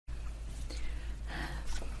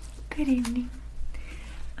Good evening.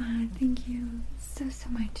 Thank you so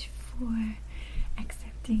much for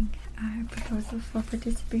accepting our proposal for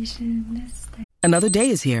participation in this study. Another day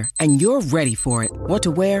is here, and you're ready for it. What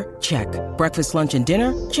to wear? Check. Breakfast, lunch, and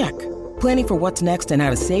dinner? Check. Planning for what's next and how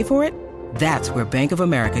to save for it? That's where Bank of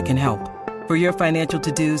America can help. For your financial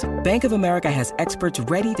to-dos, Bank of America has experts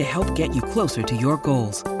ready to help get you closer to your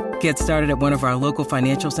goals. Get started at one of our local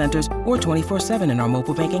financial centers or 24/7 in our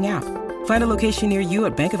mobile banking app. Find a location near you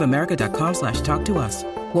at bankofamerica.com/talktous.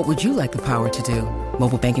 What would you like the power to do?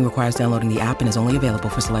 Mobile banking requires downloading the app and is only available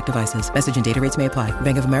for select devices. Message and data rates may apply.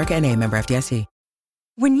 Bank of America NA, member FDIC.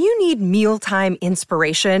 When you need mealtime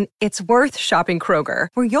inspiration, it's worth shopping Kroger,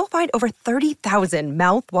 where you'll find over 30,000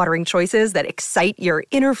 mouth-watering choices that excite your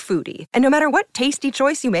inner foodie. And no matter what tasty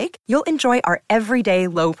choice you make, you'll enjoy our everyday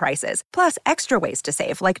low prices, plus extra ways to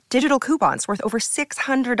save, like digital coupons worth over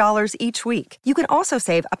 $600 each week. You can also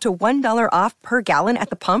save up to $1 off per gallon at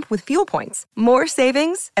the pump with fuel points. More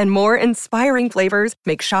savings and more inspiring flavors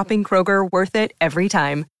make shopping Kroger worth it every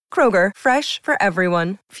time. Kroger, fresh for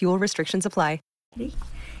everyone. Fuel restrictions apply.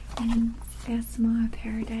 And Asthma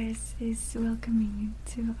Paradise is welcoming you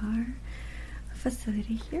to our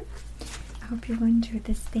facility here. I hope you will enjoy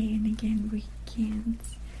this day, and again, we can't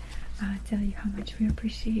tell you how much we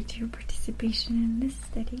appreciate your participation in this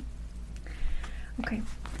study. Okay,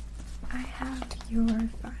 I have your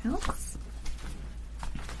files,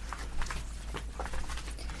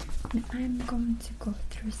 and I'm going to go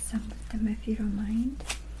through some of them if you don't mind.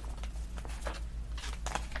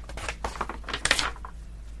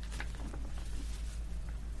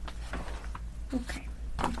 Okay,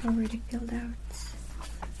 I've already filled out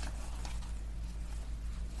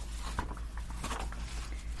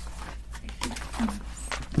a few forms.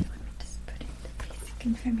 Let me just put in the basic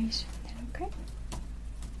information then, okay?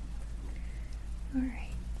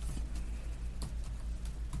 Alright.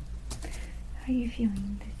 How are you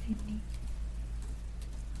feeling this evening?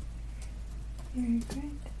 Very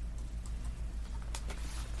good.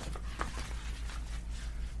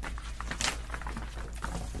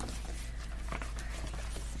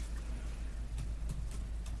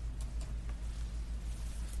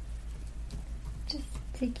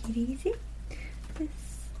 Take it easy.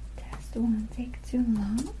 This test won't take too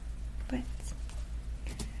long, but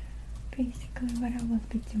basically what I will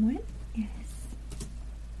be doing is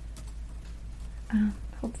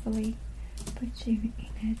hopefully put you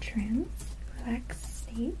in a trance, relaxed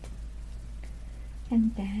state,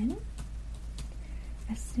 and then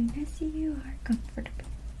as soon as you are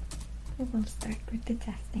comfortable, we will start with the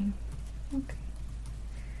testing. Okay.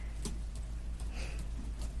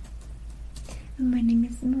 My name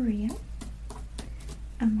is Maria.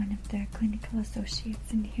 I'm one of the clinical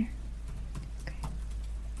associates in here. Okay.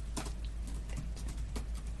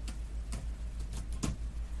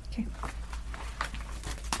 I'm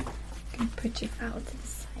going to put your file to the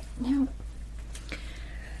side now.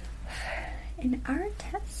 In our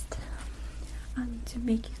test, I'll need to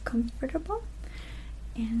make you comfortable,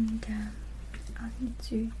 and I'll need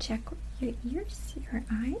to check your ears, your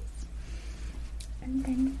eyes, and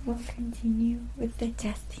then we'll continue with the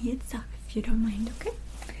testing itself, if you don't mind, okay?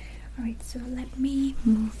 Alright, so let me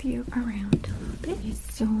move you around a little bit.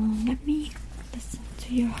 So let me listen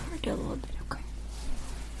to your heart a little bit, okay?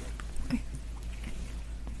 Okay.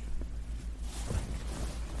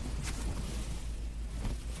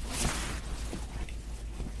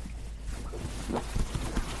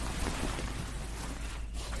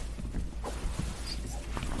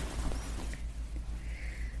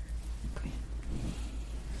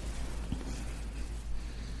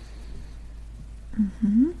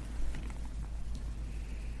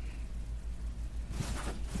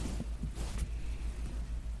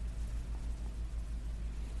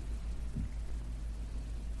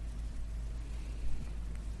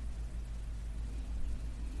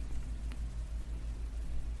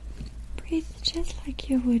 Breathe just like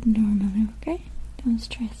you would normally, okay? Don't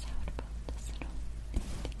stress out about this at all.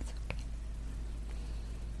 Everything's okay.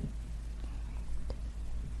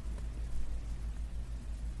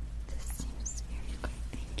 This seems very good.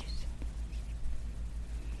 Thank you so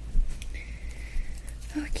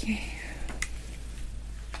much. Okay.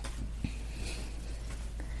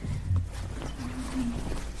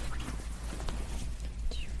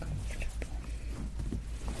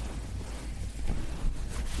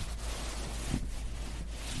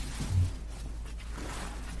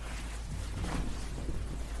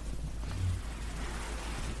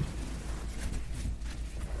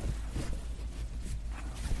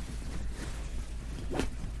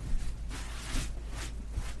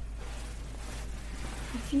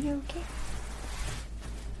 You okay?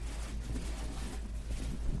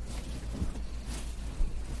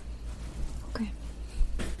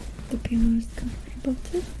 be most comfortable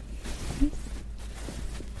to. Yes.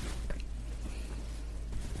 Okay.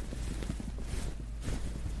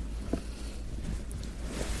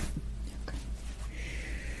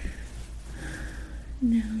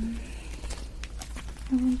 Now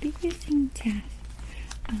I will be using that.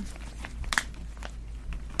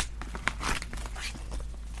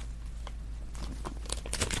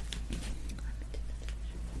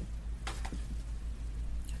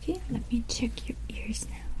 Okay, let me check your ears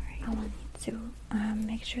now. Right? I want you to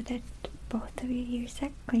make sure that both of your ears are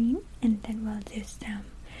clean, and then we'll do some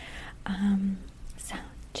sound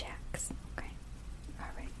checks. Okay. All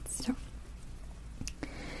right. So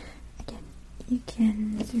again, you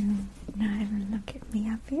can not even look at me,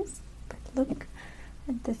 obvious, but look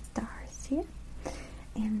at the stars here,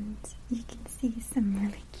 and you can see some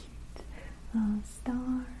really cute little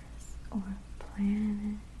stars or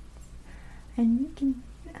planets, and you can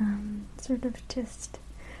sort of just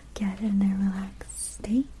get in a relaxed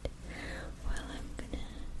state while I'm gonna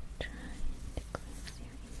try to cleanse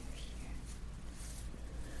your ear here.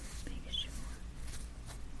 Make sure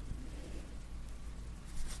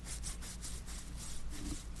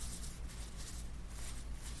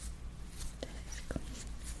that it's clean.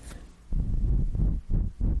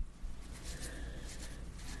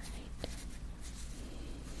 Alright.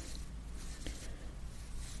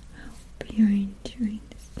 Hope you're enjoying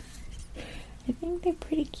the stars. I think they're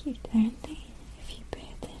pretty cute, aren't they? If you pay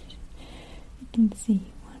attention, you can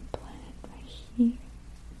see one planet right here,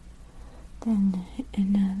 then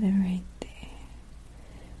another right there,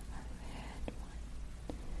 a red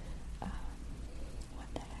one,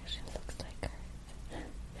 one that actually looks like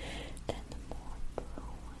Earth, then the more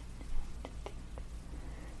blue one, and I think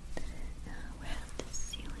that we have the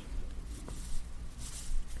ceiling,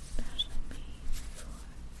 especially made for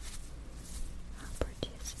our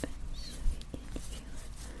participants, so we can feel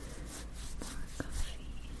more comfy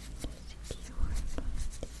and secure about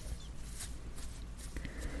this.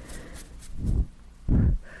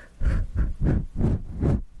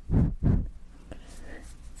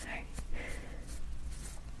 Sorry.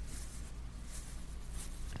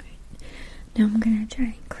 Alright. Now I'm gonna try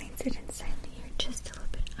and cleanse it inside here just a little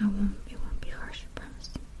bit. It won't be harsh, I promise.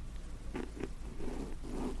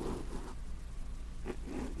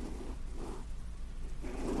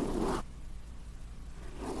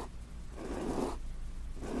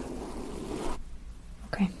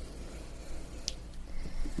 Okay.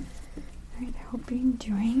 Alright, I hope you're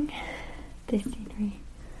enjoying the scenery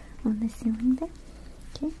on the ceiling there.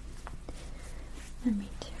 Okay. Let me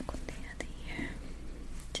check with the other ear.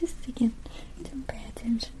 Just again, don't pay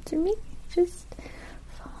attention to me. Just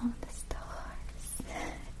follow the stars. I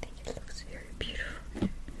think it looks very beautiful. Let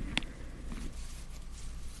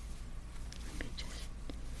me just.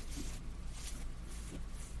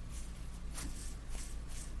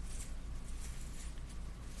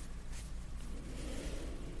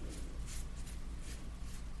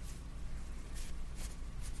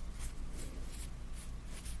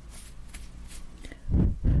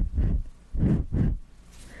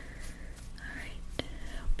 Alright,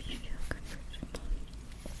 hope you feel comfortable.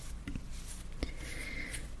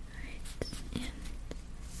 Alright,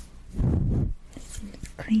 and it seems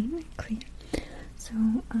clean and clear. So,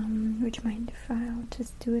 would you mind if I'll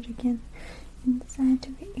just do it again inside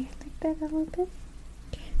of your ear like that a little bit?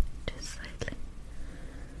 Okay, just slightly.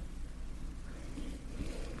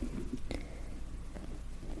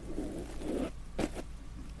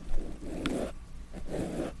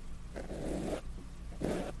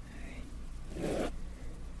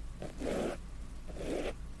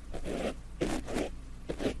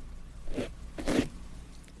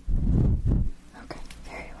 Okay,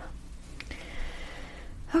 very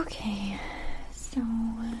well. Okay, so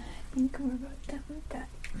I think we're about done with that.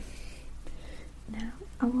 Now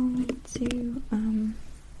I want to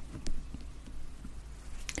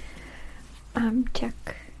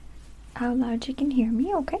check how loud you can hear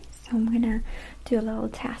me. Okay, so I'm gonna do a little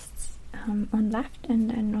tests on left and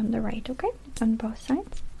then on the right. Okay, on both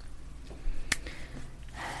sides.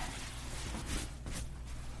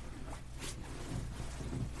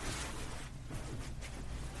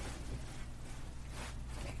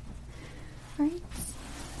 Alright,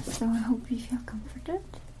 so I hope you feel comforted.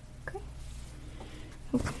 Okay,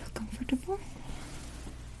 hope you feel comfortable.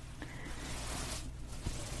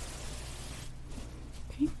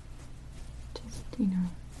 Okay, just,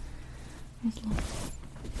 as long as is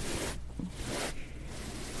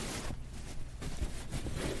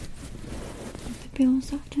the pillow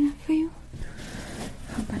soft enough for you?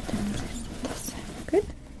 How about then just this side? Good?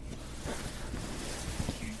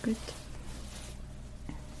 Here, good.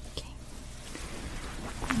 Okay.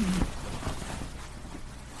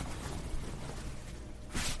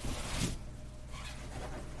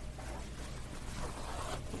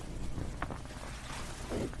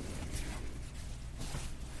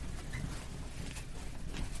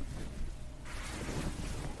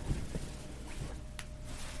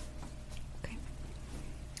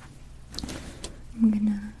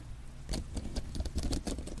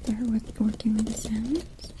 They're working with the sounds.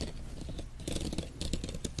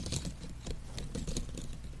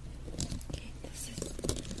 Okay, this is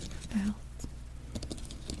a belt.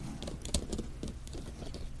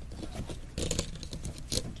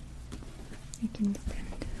 I can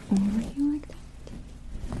stand over you like that.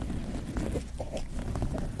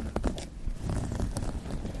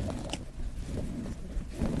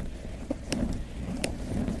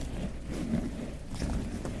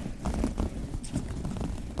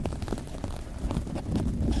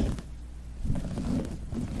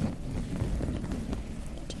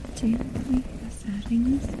 Gently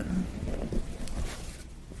massaging the skull.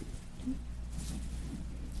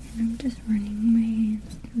 And I'm just running my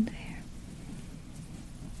hands through the hair.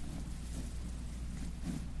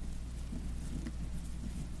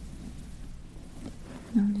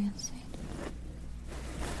 On the outside.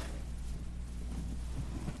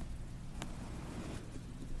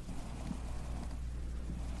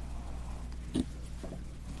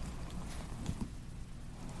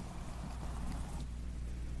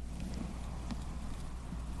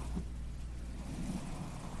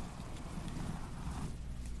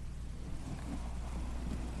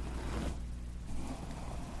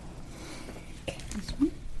 This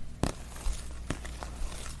one.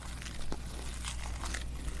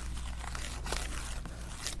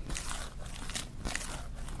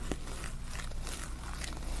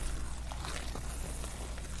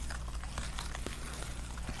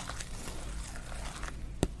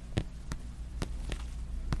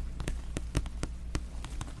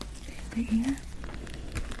 The ear.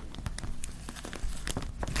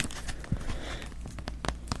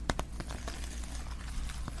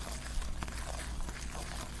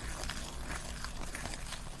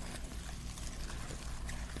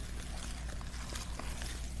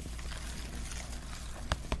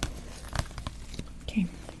 Okay,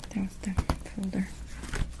 that was the folder.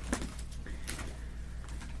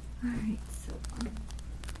 Alright, so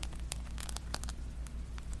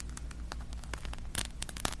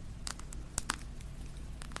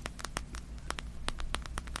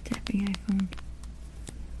tapping iPhone.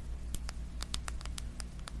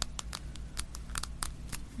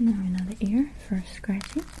 Now another ear for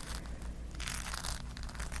scratching.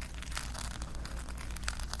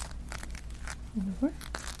 Over.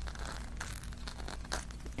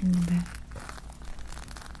 In the back.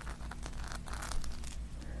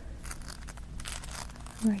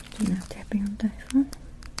 Right, now tapping on the iPhone.